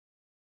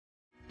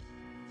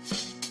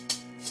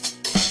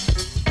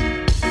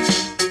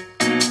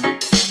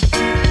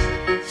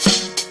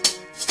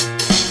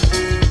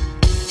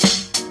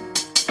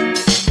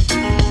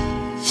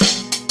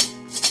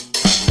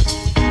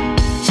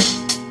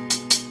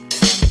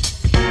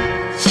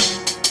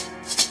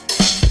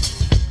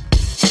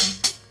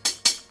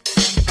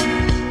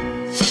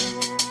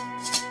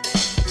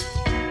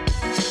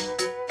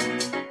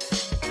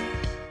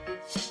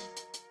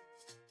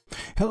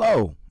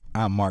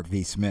I'm Mark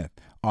V. Smith,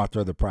 author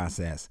of The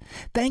Process.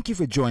 Thank you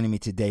for joining me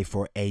today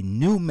for a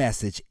new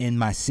message in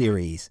my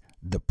series,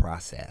 The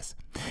Process.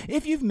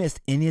 If you've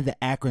missed any of the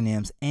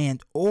acronyms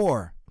and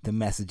or the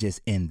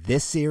messages in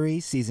this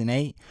series, Season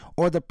 8,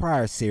 or the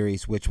prior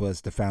series, which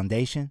was The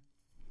Foundation,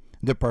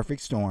 The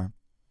Perfect Storm,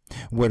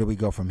 Where Do We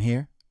Go From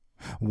Here,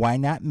 Why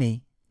Not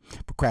Me,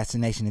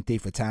 Procrastination and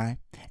Thief of Time,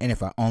 and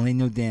If I Only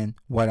Knew Then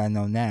What I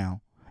Know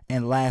Now,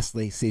 and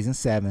lastly, Season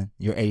 7,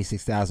 Your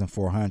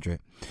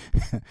 86,400.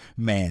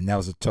 Man, that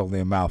was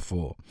totally a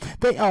mouthful.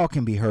 They all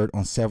can be heard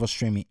on several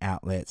streaming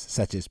outlets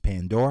such as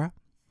Pandora,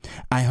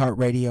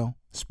 iHeartRadio,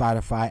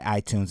 Spotify,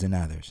 iTunes, and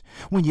others.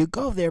 When you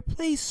go there,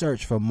 please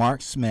search for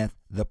Mark Smith,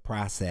 The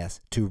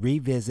Process, to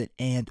revisit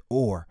and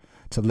or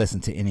to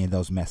listen to any of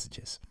those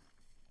messages.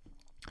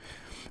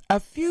 A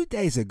few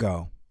days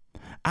ago,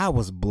 I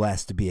was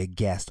blessed to be a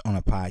guest on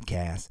a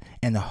podcast,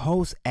 and the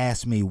host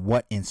asked me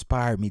what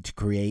inspired me to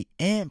create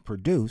and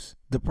produce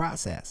The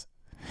Process.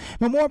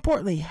 But more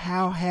importantly,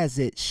 how has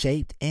it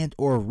shaped and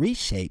or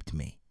reshaped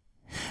me?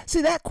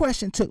 See, that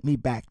question took me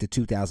back to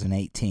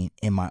 2018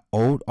 in my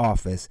old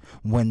office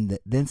when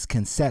this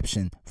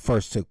conception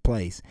first took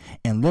place.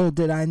 And little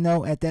did I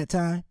know at that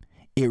time,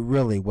 it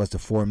really was the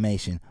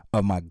formation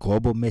of my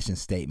global mission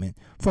statement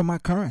for my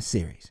current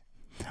series.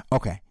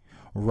 Okay,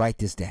 write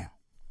this down.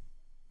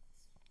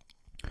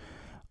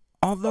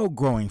 Although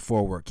growing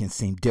forward can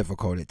seem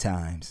difficult at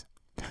times,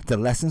 the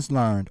lessons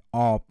learned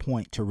all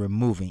point to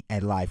removing a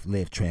life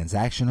lived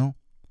transactional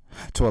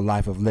to a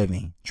life of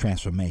living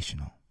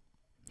transformational.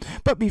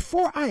 But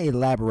before I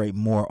elaborate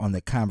more on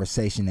the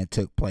conversation that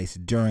took place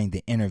during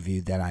the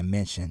interview that I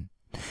mentioned,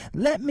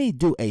 let me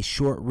do a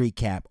short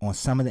recap on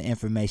some of the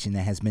information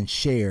that has been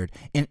shared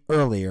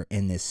earlier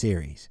in this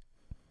series.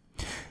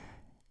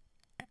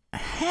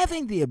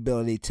 Having the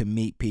ability to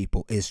meet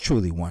people is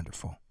truly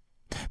wonderful.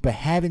 But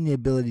having the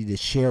ability to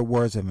share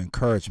words of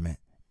encouragement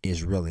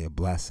is really a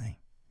blessing.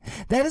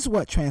 That is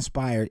what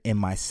transpired in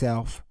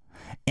myself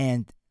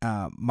and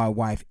my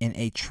wife in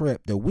a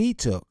trip that we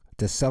took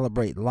to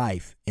celebrate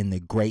life in the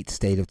great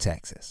state of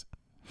Texas.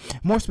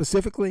 More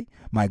specifically,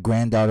 my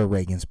granddaughter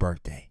Reagan's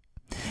birthday.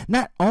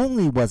 Not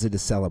only was it a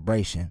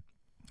celebration,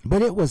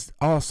 but it was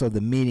also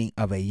the meeting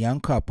of a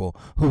young couple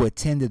who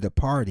attended the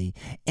party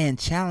and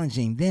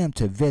challenging them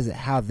to visit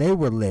how they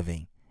were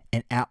living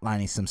and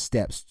outlining some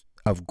steps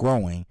of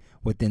growing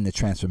within the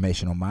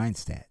transformational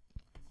mindset.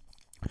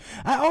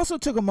 I also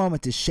took a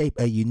moment to shape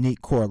a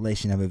unique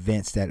correlation of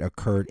events that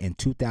occurred in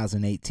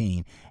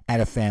 2018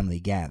 at a family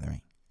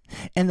gathering,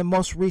 and the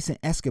most recent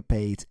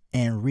escapades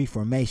and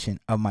reformation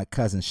of my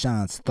cousin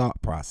Sean's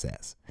thought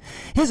process.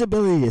 His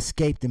ability to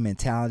escape the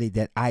mentality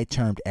that I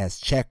termed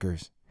as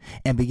checkers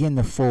and begin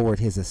to forward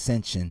his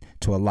ascension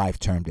to a life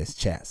termed as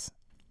chess.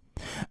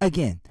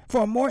 Again,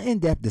 for a more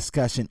in-depth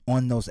discussion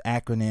on those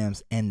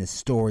acronyms and the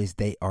stories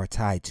they are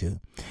tied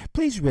to,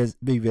 please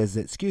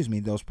revisit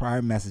those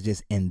prior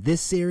messages in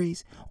this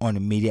series on the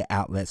media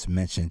outlets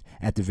mentioned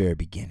at the very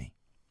beginning.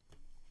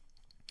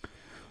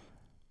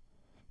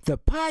 The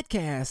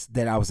podcast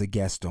that I was a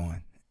guest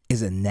on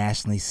is a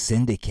nationally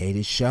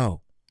syndicated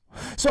show.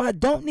 So I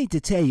don't need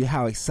to tell you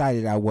how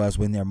excited I was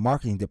when their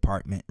marketing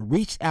department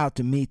reached out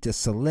to me to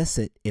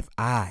solicit if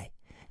I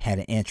had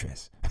an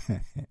interest.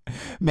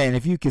 Man,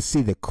 if you could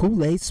see the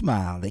Kool-Aid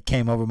smile that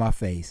came over my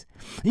face,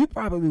 you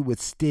probably would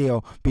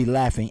still be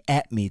laughing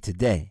at me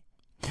today.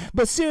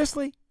 But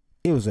seriously,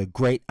 it was a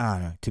great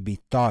honor to be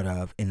thought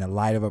of in the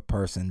light of a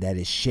person that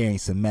is sharing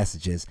some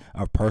messages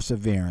of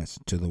perseverance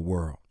to the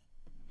world.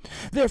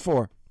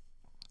 Therefore,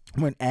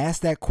 when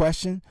asked that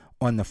question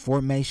on the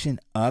formation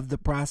of the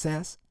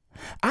process,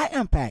 I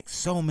unpacked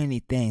so many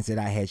things that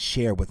I had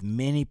shared with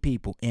many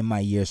people in my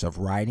years of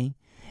writing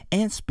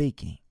and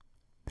speaking.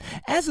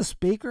 As a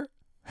speaker,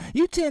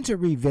 you tend to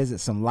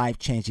revisit some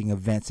life-changing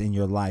events in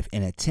your life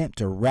and attempt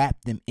to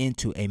wrap them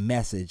into a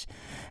message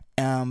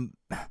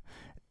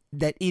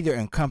that either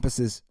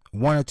encompasses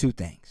one or two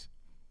things.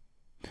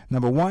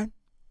 Number one,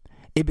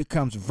 it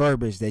becomes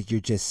verbiage that you're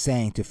just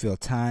saying to fill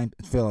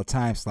a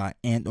time slot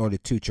and or to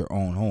toot your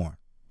own horn.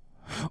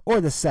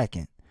 Or the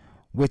second,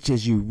 which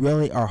is you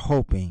really are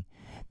hoping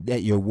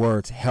that your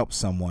words help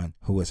someone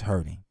who is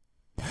hurting.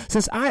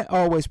 Since I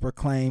always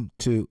proclaim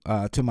to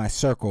my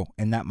circle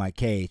and not my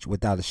cage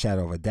without a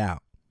shadow of a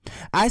doubt,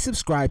 I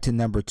subscribe to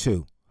number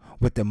two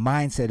with the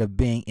mindset of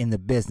being in the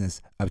business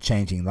of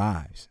changing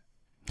lives.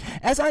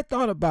 As I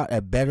thought about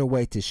a better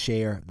way to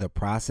share the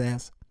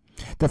process,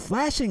 the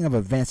flashing of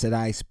events that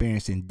I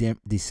experienced in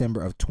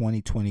December of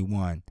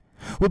 2021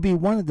 would be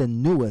one of the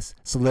newest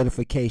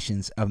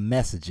solidifications of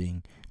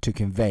messaging to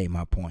convey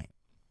my point.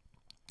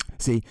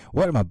 See,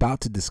 what I'm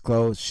about to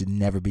disclose should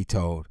never be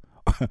told,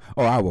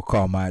 or I will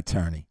call my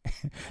attorney.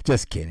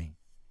 Just kidding.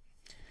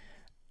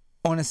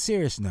 On a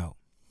serious note,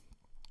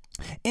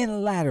 in the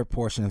latter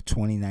portion of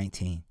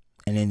 2019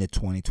 and into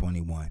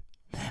 2021,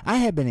 I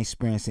have been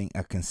experiencing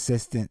a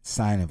consistent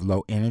sign of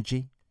low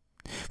energy,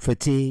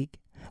 fatigue,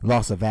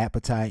 loss of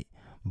appetite,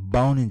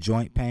 bone and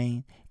joint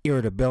pain,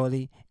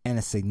 irritability, and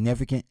a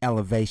significant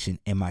elevation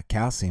in my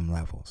calcium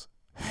levels.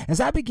 As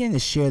I began to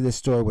share this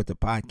story with the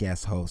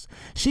podcast host,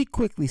 she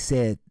quickly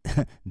said,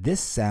 "This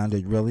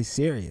sounded really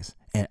serious."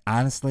 And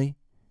honestly,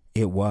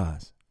 it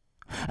was.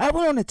 I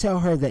went on to tell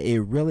her that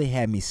it really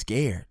had me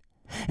scared.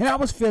 And I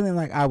was feeling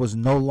like I was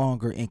no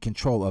longer in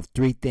control of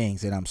three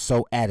things that I'm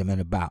so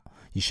adamant about.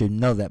 You should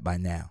know that by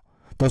now.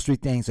 Those three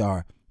things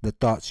are the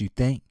thoughts you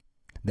think,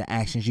 the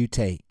actions you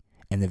take,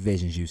 and the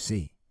visions you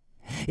see.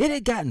 It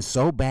had gotten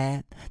so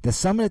bad that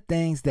some of the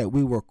things that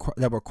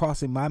were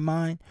crossing my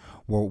mind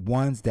were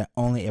ones that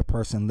only a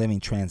person living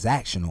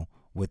transactional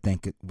would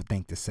think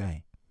to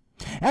say.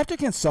 After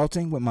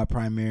consulting with my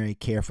primary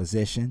care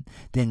physician,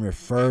 then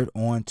referred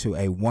on to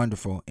a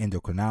wonderful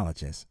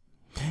endocrinologist,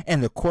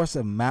 and the course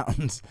of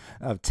mountains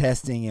of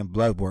testing and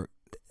blood work,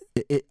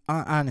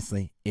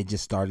 honestly, it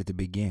just started to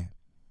begin.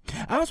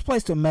 I was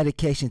placed on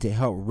medication to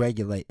help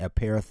regulate a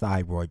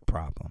parathyroid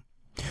problem.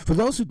 For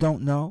those who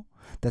don't know,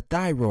 the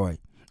thyroid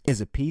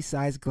is a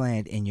pea-sized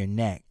gland in your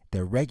neck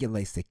that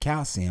regulates the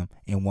calcium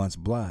in one's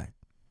blood.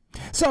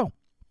 So,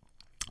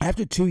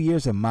 after 2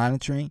 years of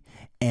monitoring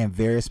and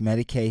various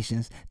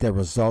medications that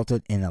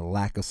resulted in a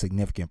lack of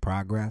significant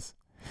progress,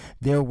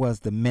 there was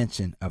the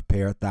mention of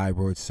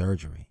parathyroid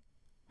surgery.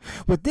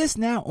 With this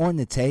now on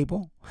the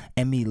table,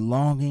 and me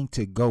longing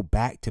to go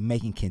back to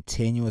making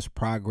continuous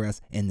progress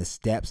in the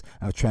steps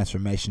of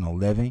transformational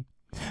living,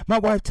 my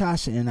wife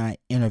Tasha and I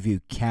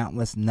interviewed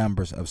countless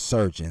numbers of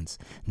surgeons,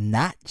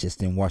 not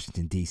just in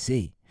Washington,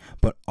 D.C.,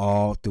 but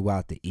all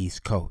throughout the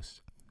East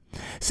Coast.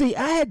 See,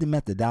 I had the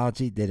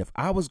methodology that if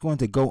I was going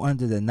to go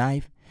under the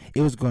knife,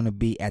 it was going to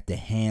be at the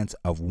hands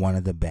of one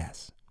of the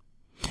best.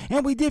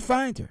 And we did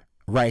find her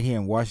right here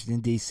in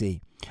Washington,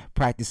 D.C.,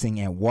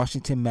 practicing at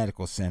Washington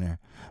Medical Center,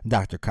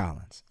 Dr.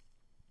 Collins.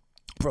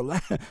 For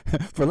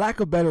lack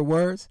of better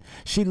words,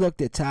 she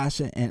looked at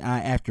Tasha and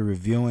I after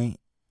reviewing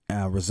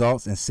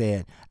results and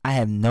said, "I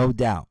have no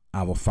doubt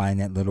I will find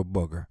that little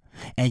booger,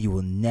 and you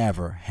will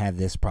never have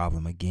this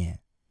problem again."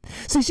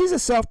 See, she's a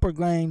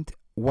self-proclaimed,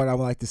 what I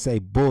would like to say,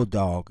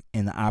 bulldog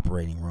in the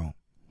operating room.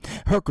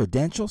 Her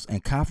credentials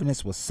and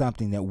confidence was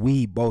something that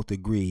we both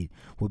agreed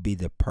would be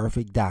the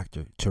perfect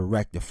doctor to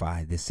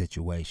rectify this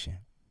situation.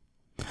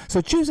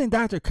 So choosing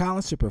Dr.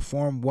 Collins to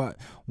perform what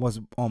was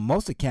on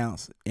most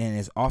accounts and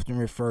is often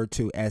referred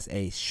to as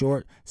a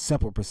short,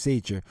 simple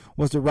procedure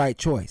was the right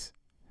choice.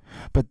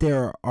 But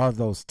there are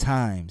those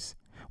times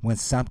when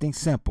something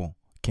simple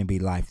can be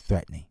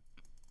life-threatening.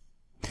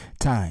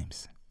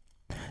 Times.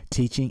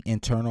 Teaching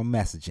internal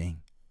messaging,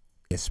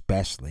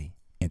 especially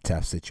in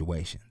tough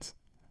situations.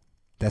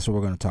 That's what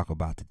we're going to talk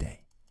about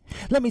today.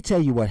 Let me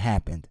tell you what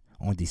happened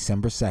on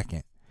December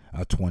 2nd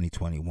of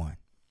 2021.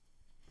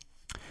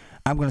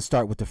 I'm going to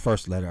start with the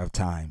first letter of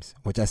Times,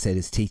 which I said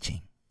is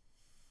teaching.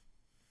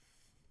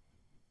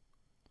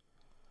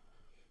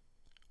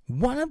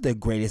 One of the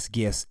greatest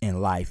gifts in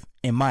life,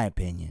 in my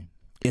opinion,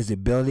 is the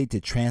ability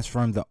to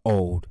transform the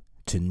old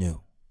to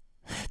new.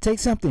 Take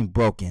something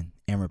broken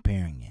and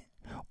repairing it,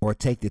 or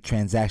take the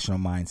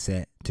transactional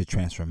mindset to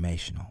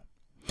transformational.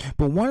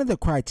 But one of the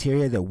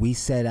criteria that we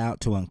set out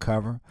to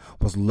uncover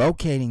was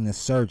locating the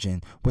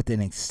surgeon with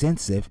an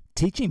extensive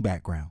teaching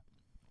background.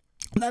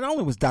 Not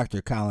only was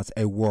Dr. Collins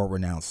a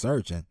world-renowned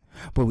surgeon,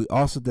 but we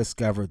also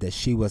discovered that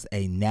she was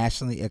a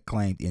nationally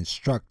acclaimed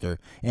instructor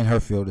in her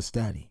field of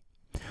study.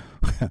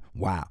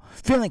 Wow.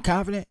 Feeling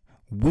confident,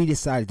 we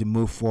decided to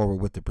move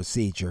forward with the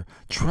procedure,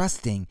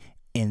 trusting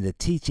in the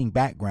teaching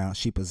background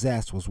she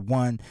possessed was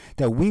one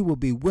that we would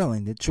be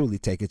willing to truly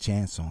take a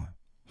chance on.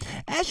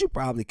 As you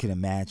probably could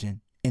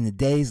imagine, in the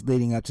days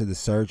leading up to the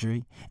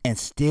surgery and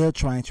still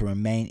trying to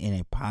remain in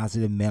a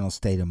positive mental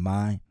state of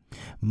mind,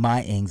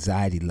 my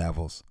anxiety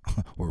levels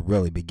were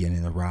really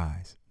beginning to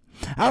rise.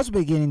 I was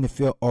beginning to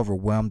feel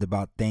overwhelmed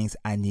about things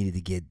I needed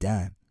to get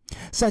done,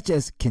 such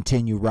as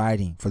continue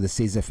writing for the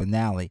season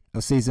finale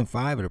of season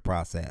 5 of the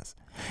process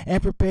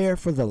and prepare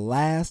for the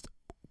last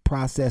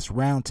process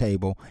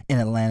roundtable in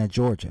Atlanta,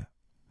 Georgia.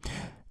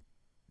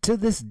 To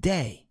this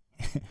day,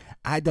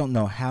 I don't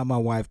know how my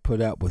wife put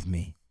up with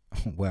me.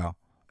 Well,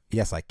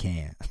 yes, I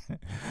can.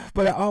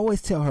 But I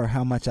always tell her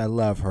how much I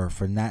love her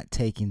for not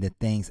taking the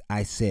things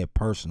I said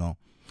personal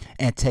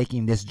and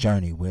taking this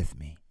journey with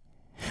me.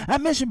 I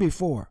mentioned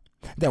before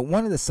that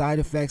one of the side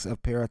effects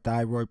of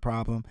parathyroid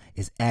problem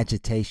is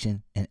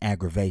agitation and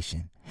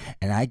aggravation,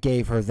 and I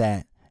gave her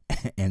that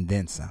and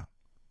then some.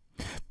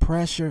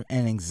 Pressure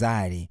and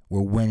anxiety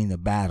were winning the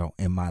battle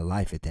in my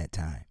life at that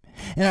time,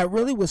 and I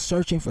really was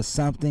searching for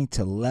something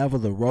to level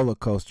the roller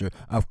coaster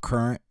of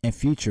current and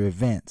future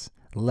events,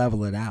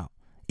 level it out,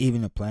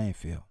 even the playing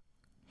field.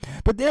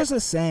 But there's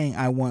a saying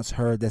I once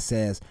heard that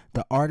says,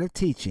 the art of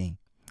teaching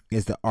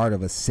is the art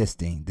of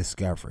assisting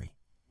discovery.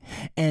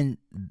 And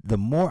the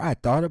more I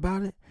thought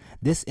about it,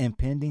 this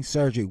impending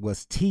surgery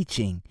was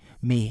teaching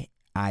me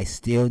I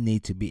still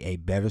need to be a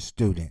better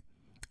student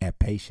at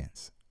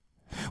patience.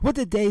 With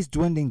the days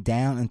dwindling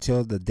down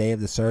until the day of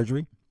the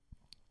surgery,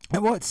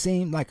 and what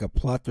seemed like a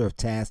plethora of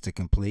tasks to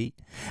complete,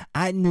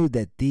 I knew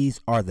that these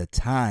are the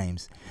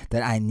times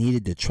that I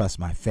needed to trust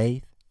my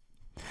faith,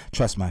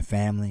 trust my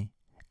family,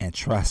 and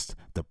trust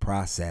the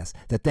process,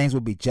 that things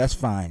would be just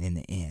fine in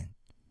the end.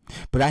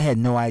 But I had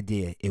no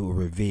idea it would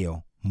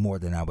reveal more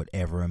than I would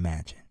ever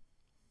imagine.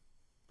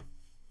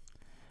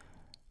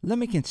 Let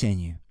me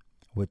continue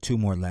with two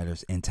more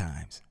letters in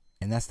times,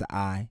 and that's the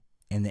I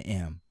and the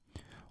M,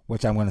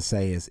 which I'm going to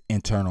say is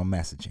internal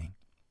messaging.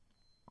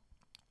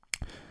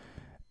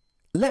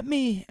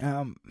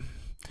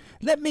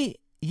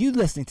 You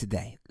listening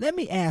today, let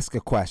me ask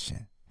a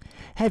question.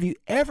 Have you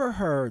ever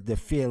heard the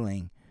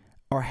feeling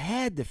or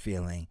had the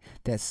feeling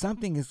that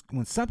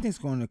when something's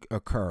going to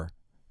occur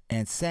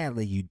and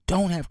sadly you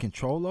don't have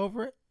control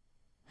over it?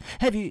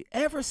 Have you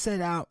ever set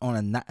out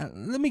on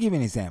let me give you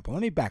an example.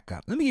 Let me back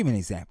up. Let me give you an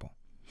example.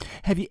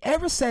 Have you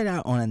ever set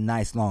out on a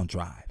nice long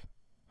drive?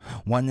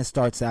 One that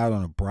starts out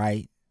on a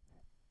bright,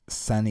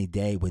 sunny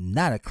day with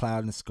not a cloud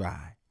in the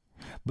sky.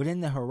 But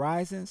in the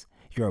horizons,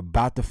 you're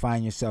about to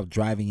find yourself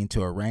driving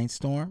into a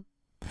rainstorm.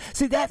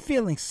 See, that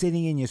feeling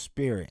sitting in your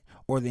spirit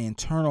or the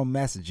internal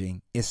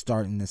messaging is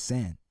starting to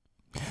send.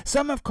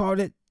 Some have called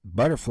it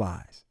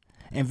butterflies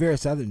and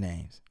various other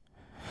names.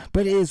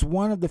 But it is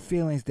one of the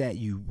feelings that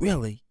you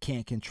really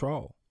can't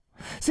control.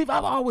 See,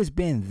 I've always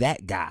been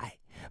that guy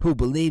who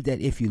believed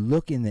that if you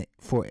look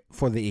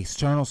for the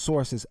external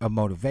sources of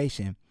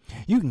motivation,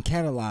 you can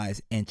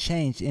catalyze and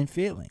change in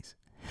feelings.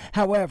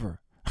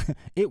 However,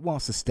 it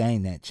won't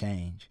sustain that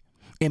change.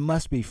 It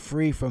must be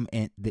free from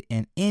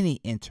any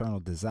internal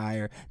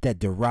desire that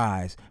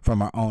derives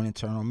from our own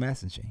internal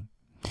messaging.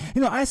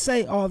 I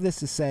say all this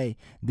to say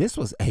this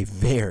was a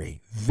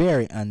very,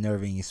 very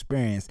unnerving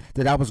experience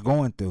that I was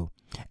going through,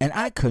 and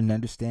I couldn't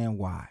understand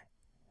why.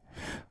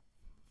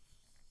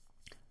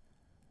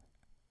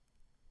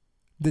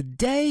 The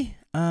day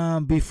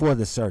before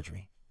the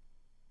surgery,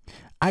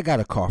 I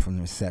got a call from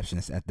the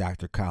receptionist at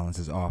Dr.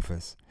 Collins'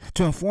 office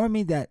to inform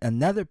me that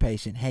another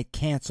patient had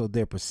canceled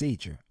their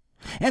procedure,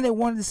 and they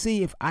wanted to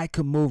see if I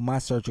could move my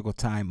surgical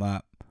time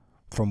up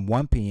from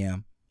 1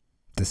 p.m.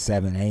 to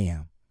 7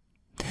 a.m.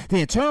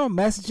 The internal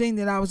messaging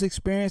that I was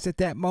experiencing at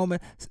that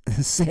moment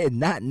said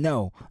not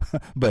no,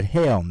 but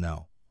hell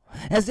no,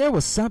 as there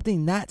was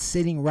something not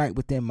sitting right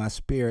within my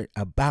spirit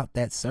about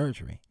that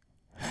surgery.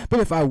 But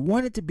if I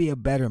wanted to be a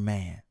better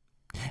man,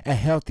 a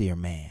healthier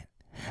man,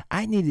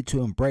 I needed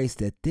to embrace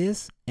that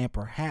this and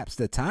perhaps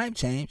the time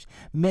change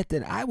meant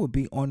that I would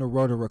be on the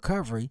road to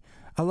recovery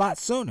a lot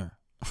sooner.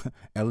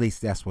 At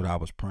least that's what I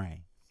was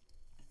praying.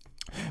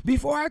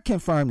 Before I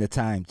confirmed the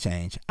time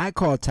change, I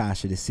called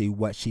Tasha to see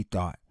what she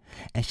thought,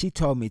 and she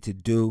told me to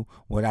do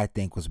what I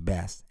think was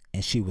best,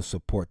 and she would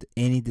support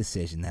any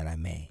decision that I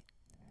made.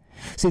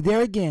 See,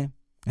 there again,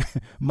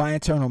 my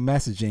internal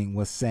messaging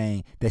was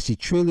saying that she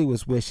truly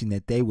was wishing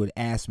that they would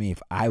ask me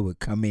if I would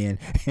come in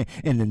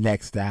the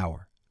next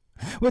hour.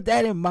 With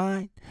that in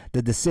mind,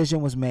 the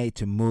decision was made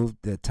to move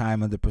the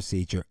time of the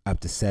procedure up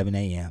to 7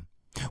 a.m.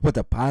 with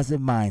a positive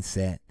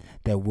mindset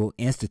that we'll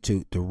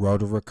institute the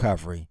road to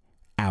recovery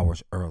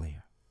hours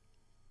earlier.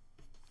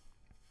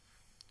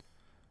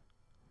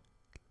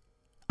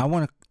 I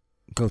want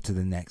to go to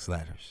the next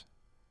letters,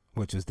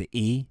 which was the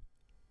E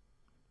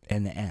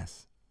and the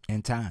S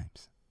in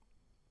times.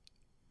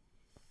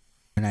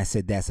 And I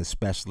said that's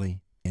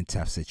especially in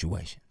tough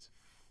situations.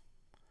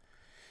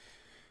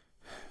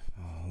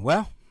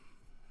 Well,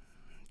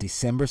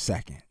 December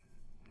 2nd,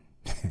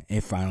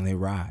 it finally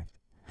arrived.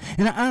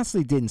 And I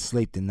honestly didn't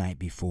sleep the night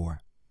before.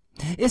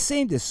 It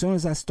seemed as soon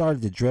as I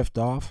started to drift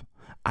off,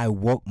 I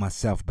woke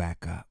myself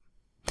back up.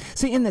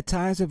 See, in the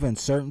times of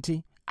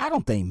uncertainty, I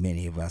don't think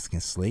many of us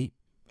can sleep,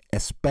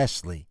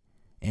 especially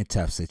in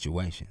tough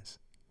situations.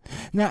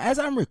 Now, as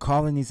I'm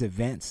recalling these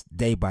events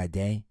day by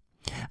day,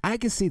 I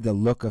can see the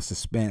look of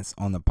suspense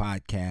on the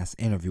podcast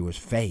interviewer's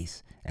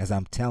face as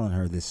I'm telling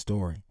her this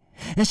story.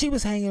 And she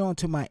was hanging on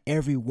to my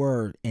every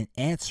word and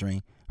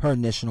answering her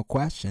initial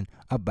question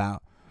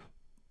about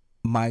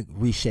my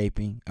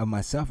reshaping of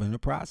myself in the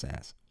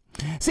process.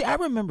 See, I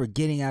remember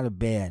getting out of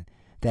bed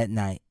that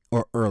night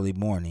or early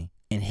morning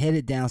and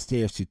headed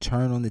downstairs to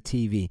turn on the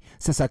TV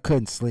since I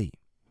couldn't sleep.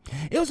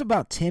 It was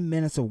about 10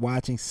 minutes of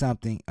watching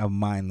something of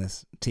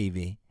mindless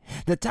TV.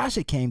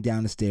 Natasha came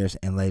down the stairs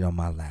and laid on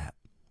my lap.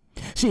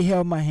 She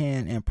held my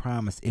hand and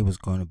promised it was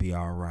going to be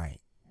all right.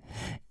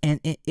 And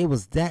it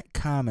was that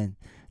common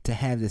to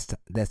have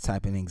that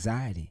type of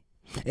anxiety,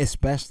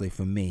 especially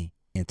for me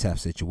in tough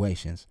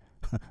situations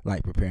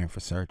like preparing for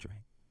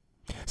surgery.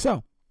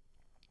 So,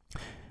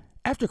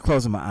 after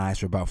closing my eyes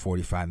for about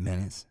 45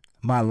 minutes,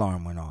 my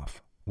alarm went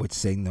off, which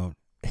signaled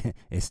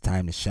it's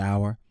time to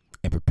shower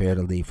and prepare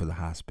to leave for the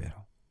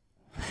hospital.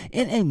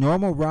 In a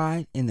normal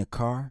ride in the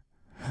car,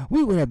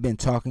 we would have been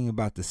talking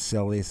about the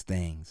silliest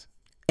things,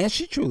 and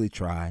she truly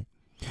tried,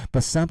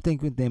 but something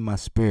within my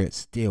spirit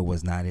still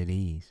was not at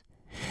ease.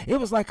 It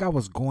was like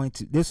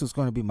this was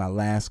going to be my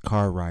last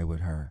car ride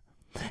with her,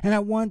 and I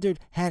wondered,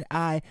 had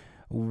I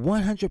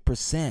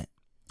 100%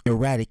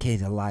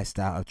 eradicated a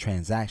lifestyle of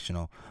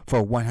transactional for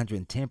a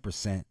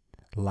 110%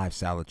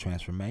 lifestyle of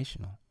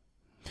transformational?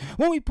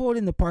 When we pulled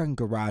in the parking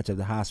garage of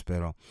the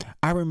hospital,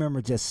 I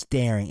remember just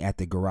staring at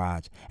the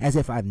garage as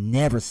if I've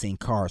never seen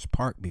cars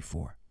parked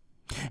before.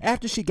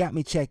 After she got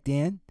me checked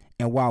in,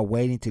 and while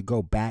waiting to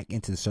go back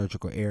into the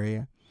surgical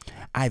area,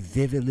 I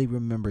vividly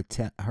remember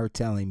her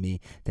telling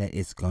me that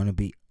it's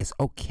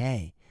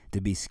okay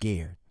to be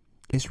scared.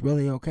 It's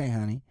really okay,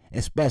 honey,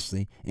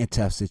 especially in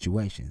tough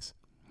situations.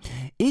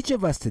 Each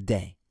of us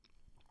today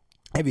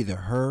have either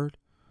heard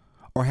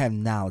or have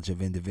knowledge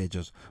of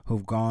individuals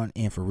who've gone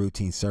in for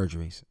routine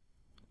surgeries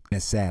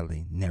and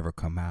sadly never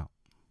come out.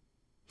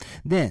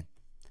 Then,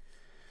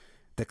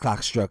 the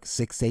clock struck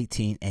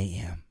 6:18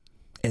 a.m.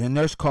 and the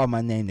nurse called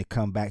my name to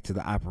come back to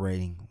the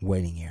operating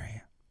waiting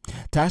area.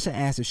 Tasha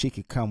asked if she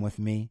could come with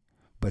me,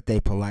 but they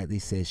politely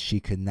said she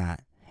could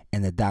not,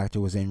 and the doctor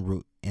was en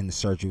route and the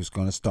surgery was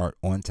going to start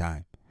on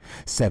time,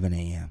 7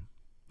 a.m.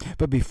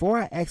 But before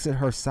I exit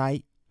her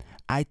sight,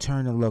 I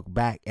turned and looked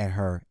back at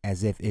her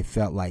as if it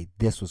felt like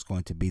this was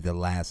going to be the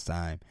last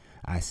time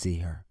I see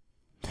her.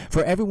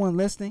 For everyone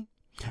listening,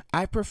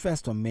 I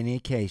professed on many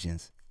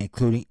occasions,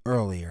 including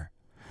earlier,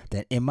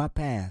 that in my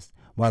past,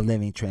 while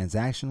living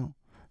transactional,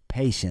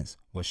 patience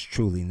was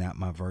truly not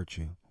my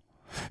virtue.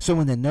 So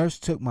when the nurse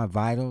took my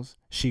vitals,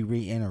 she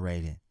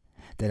reiterated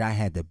that I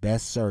had the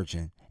best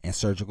surgeon and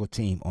surgical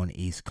team on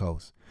the East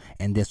Coast,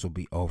 and this would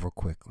be over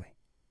quickly.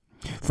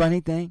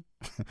 Funny thing,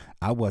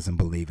 I wasn't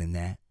believing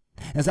that,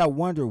 as I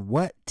wondered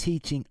what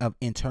teaching of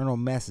internal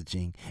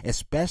messaging,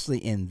 especially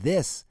in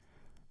this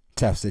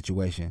tough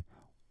situation,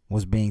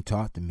 was being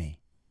taught to me.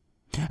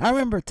 I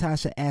remember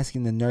Tasha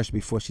asking the nurse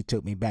before she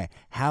took me back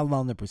how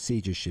long the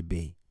procedure should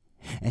be,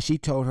 and she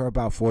told her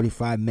about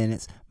 45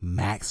 minutes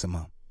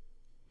maximum.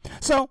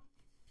 So,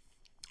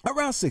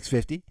 around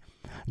 6:50,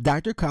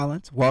 Dr.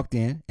 Collins walked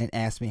in and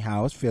asked me how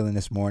I was feeling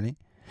this morning,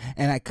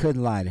 and I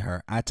couldn't lie to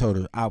her. I told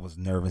her I was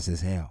nervous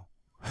as hell.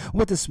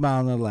 With a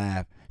smile and a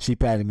laugh, she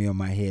patted me on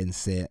my head and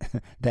said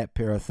that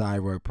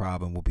parathyroid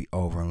problem will be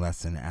over in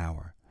less than an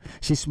hour.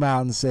 She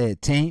smiled and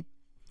said, "Team,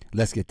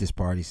 let's get this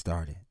party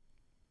started."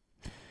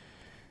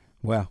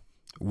 Well,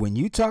 when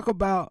you talk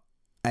about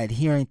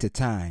adhering to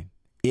time,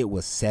 it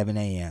was 7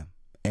 a.m.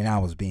 and I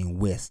was being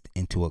whisked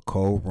into a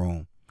cold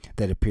room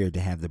that appeared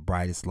to have the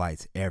brightest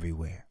lights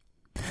everywhere.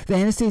 The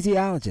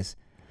anesthesiologist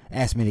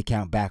asked me to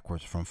count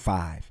backwards from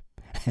 5,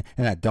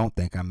 and I don't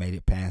think I made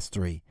it past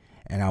 3,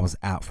 and I was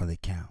out for the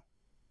count.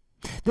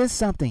 Then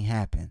something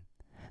happened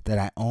that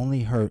I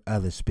only heard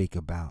others speak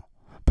about,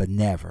 but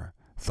never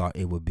thought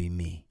it would be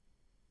me.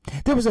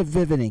 There was a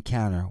vivid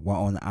encounter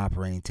while on the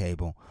operating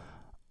table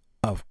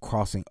of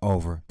crossing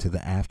over to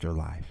the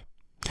afterlife.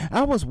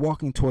 I was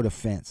walking toward a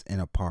fence in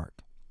a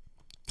park,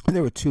 and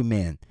there were 2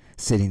 men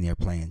sitting there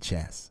playing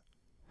chess.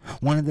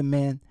 One of the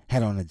men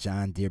had on a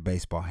John Deere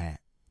baseball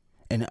hat,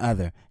 and the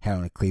other had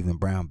on a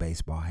Cleveland Brown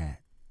baseball hat.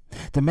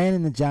 The man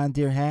in the John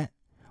Deere hat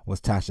was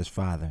Tasha's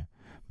father,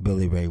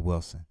 Billy Ray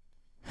Wilson.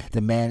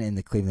 The man in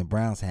the Cleveland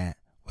Browns hat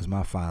was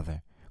my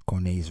father,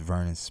 Cornelius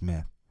Vernon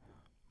Smith.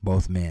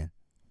 Both men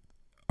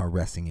are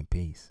resting in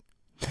peace.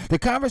 The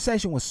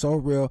conversation was so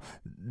real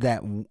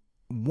that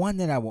one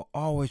that I will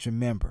always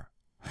remember.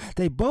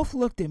 They both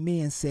looked at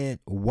me and said,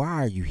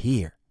 "Why are you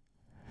here?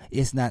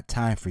 It's not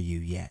time for you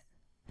yet.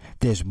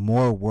 There's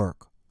more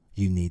work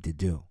you need to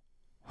do."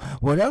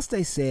 What else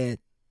they said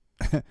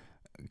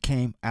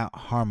came out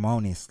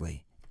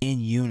harmoniously, in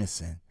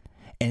unison,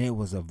 and it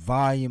was a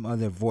volume of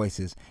their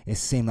voices. It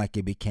seemed like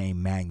it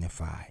became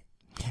magnified.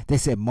 They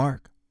said,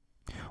 "Mark,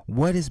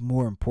 what is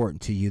more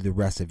important to you the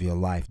rest of your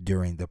life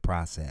during the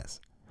process?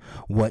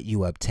 What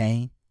you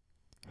obtain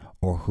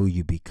or who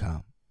you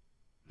become?"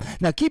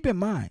 Now keep in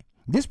mind,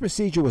 this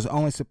procedure was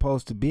only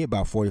supposed to be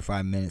about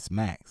 45 minutes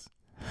max,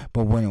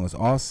 but when it was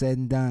all said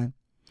and done,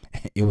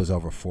 it was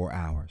over 4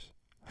 hours.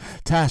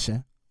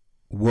 Tasha,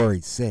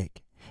 worried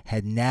sick,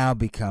 had now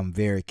become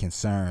very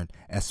concerned,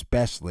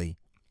 especially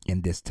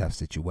in this tough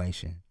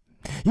situation.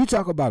 You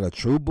talk about a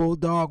true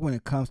bulldog when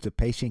it comes to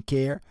patient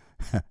care,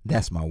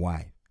 that's my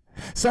wife.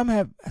 Some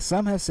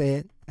have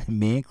said,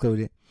 me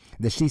included,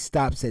 that she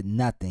stops at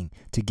nothing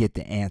to get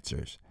the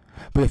answers.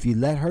 But if you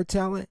let her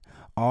tell it,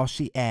 all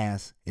she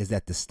asks is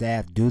that the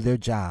staff do their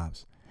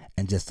jobs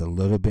and just a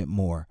little bit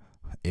more,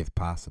 if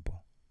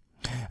possible.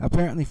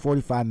 Apparently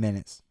 45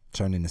 minutes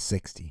turned into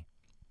 60,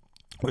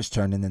 which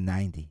turned into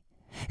 90,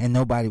 and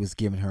nobody was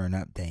giving her an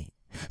update.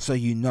 So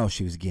you know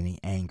she was getting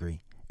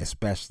angry,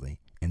 especially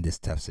in this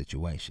tough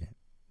situation.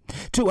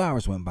 2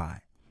 hours went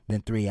by,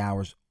 then 3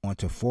 hours on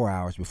to 4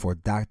 hours before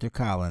Dr.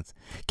 Collins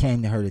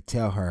came to her to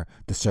tell her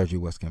the surgery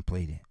was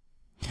completed.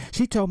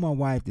 She told my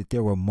wife that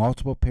there were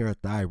multiple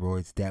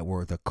parathyroids that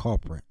were the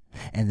culprit,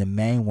 and the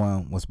main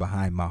one was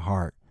behind my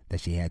heart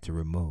that she had to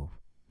remove.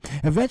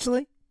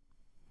 Eventually,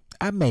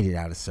 I made it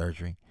out of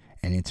surgery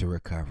and into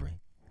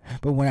recovery.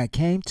 But when I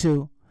came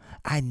to,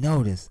 I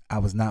noticed I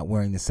was not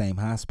wearing the same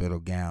hospital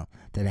gown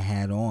that I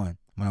had on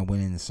when I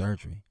went into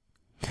surgery.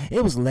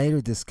 It was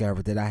later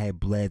discovered that I had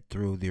bled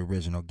through the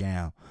original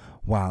gown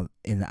while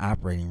in the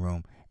operating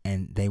room,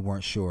 and they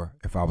weren't sure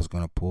if I was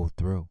going to pull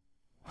through.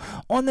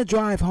 On the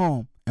drive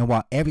home, and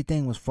while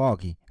everything was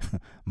foggy,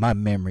 my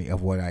memory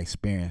of what I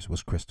experienced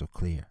was crystal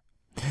clear.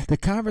 The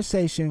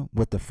conversation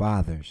with the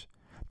fathers,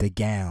 the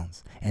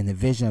gowns, and the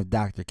vision of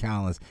Dr.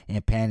 Collins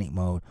in panic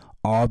mode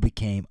all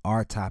became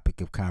our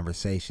topic of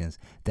conversations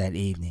that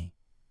evening.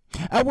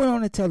 I went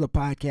on to tell the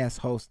podcast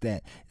host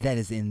that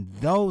is in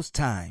those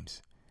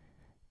times,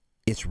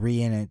 it's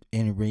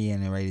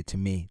reiterated to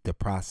me, the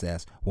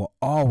process will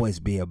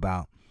always be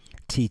about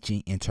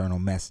teaching internal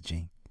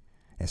messaging,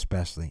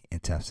 especially in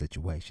tough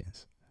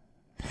situations.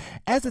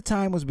 As the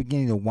time was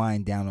beginning to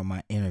wind down on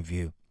my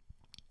interview,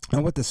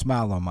 and with a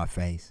smile on my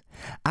face,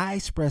 I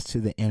expressed to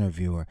the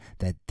interviewer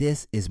that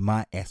this is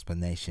my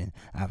explanation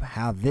of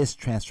how this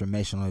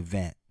transformational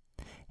event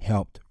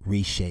helped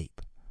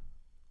reshape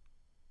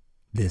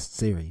this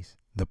series,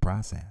 The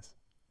Process.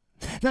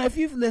 Now, if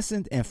you've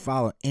listened and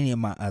followed any of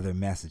my other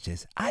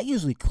messages, I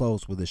usually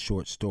close with a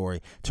short story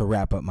to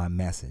wrap up my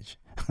message,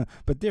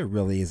 but there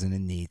really isn't a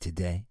need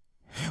today.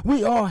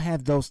 We all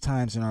have those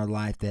times in our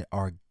life that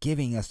are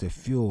giving us the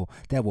fuel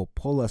that will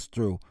pull us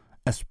through,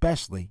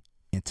 especially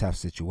in tough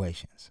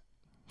situations.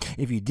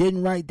 If you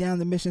didn't write down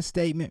the mission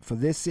statement for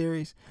this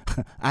series,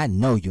 I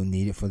know you'll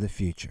need it for the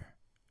future.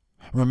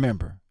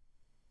 Remember,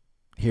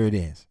 here it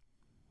is.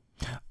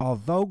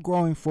 Although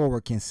growing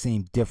forward can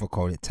seem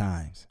difficult at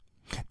times,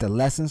 the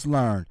lessons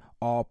learned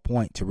all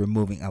point to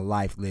removing a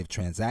life lived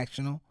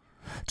transactional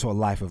to a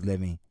life of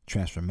living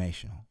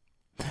transformational.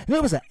 And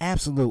it was an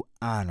absolute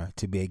honor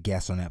to be a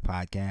guest on that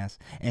podcast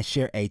and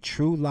share a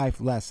true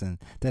life lesson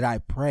that I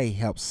pray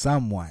helps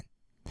someone.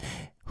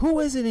 Who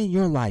is it in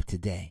your life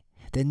today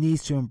that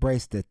needs to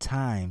embrace the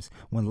times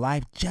when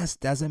life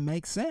just doesn't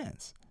make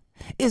sense?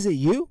 Is it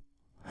you?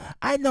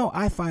 I know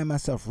I find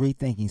myself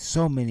rethinking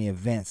so many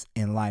events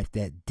in life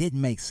that didn't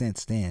make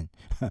sense then,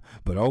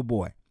 but oh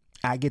boy,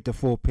 I get the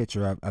full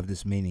picture of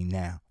this meaning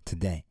now,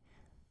 today.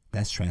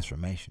 That's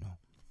transformational.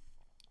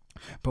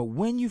 But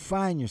when you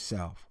find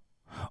yourself,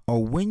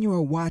 or when you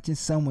are watching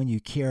someone you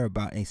care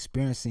about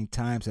experiencing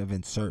times of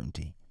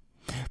uncertainty,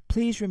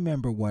 please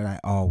remember what I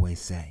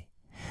always say.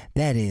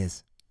 That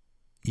is,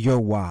 your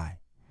why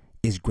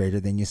is greater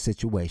than your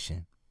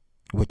situation,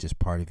 which is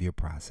part of your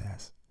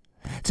process.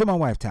 To my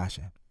wife,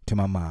 Tasha, to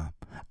my mom,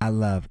 I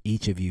love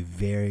each of you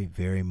very,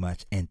 very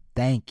much, and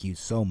thank you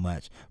so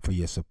much for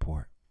your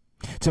support.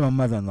 To my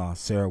mother-in-law,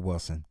 Sarah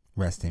Wilson,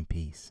 rest in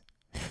peace.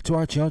 To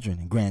our children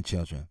and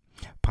grandchildren,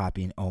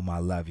 Poppy and Oma, I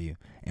love you,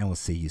 and we'll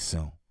see you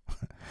soon.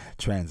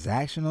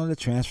 Transactional to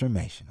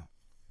transformational.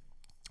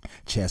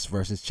 Chess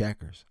versus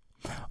checkers.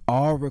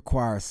 All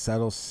require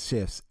subtle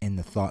shifts in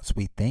the thoughts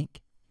we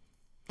think,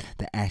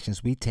 the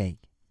actions we take,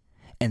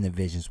 and the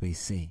visions we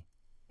see.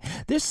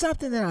 There's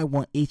something that I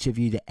want each of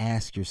you to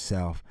ask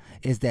yourself.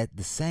 Is that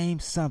the same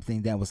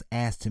something that was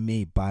asked to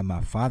me by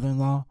my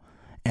father-in-law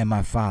and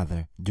my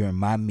father during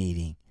my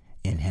meeting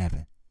in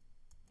heaven?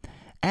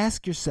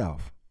 Ask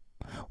yourself,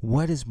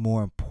 what is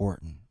more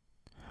important?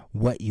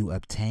 What you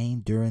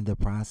obtain during the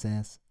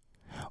process,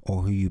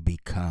 or who you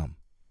become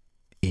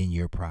in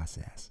your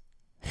process?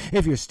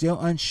 If you're still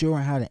unsure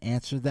how to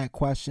answer that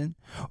question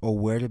or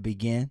where to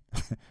begin,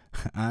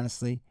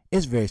 honestly,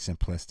 it's very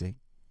simplistic.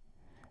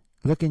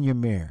 Look in your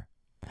mirror,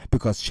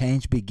 because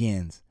change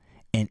begins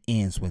and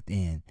ends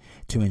within,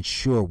 to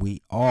ensure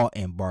we all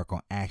embark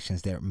on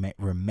actions that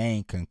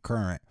remain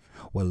concurrent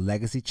with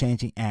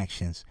legacy-changing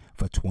actions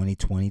for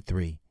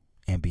 2023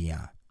 and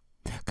beyond.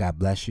 God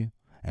bless you,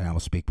 and I will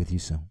speak with you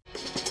soon.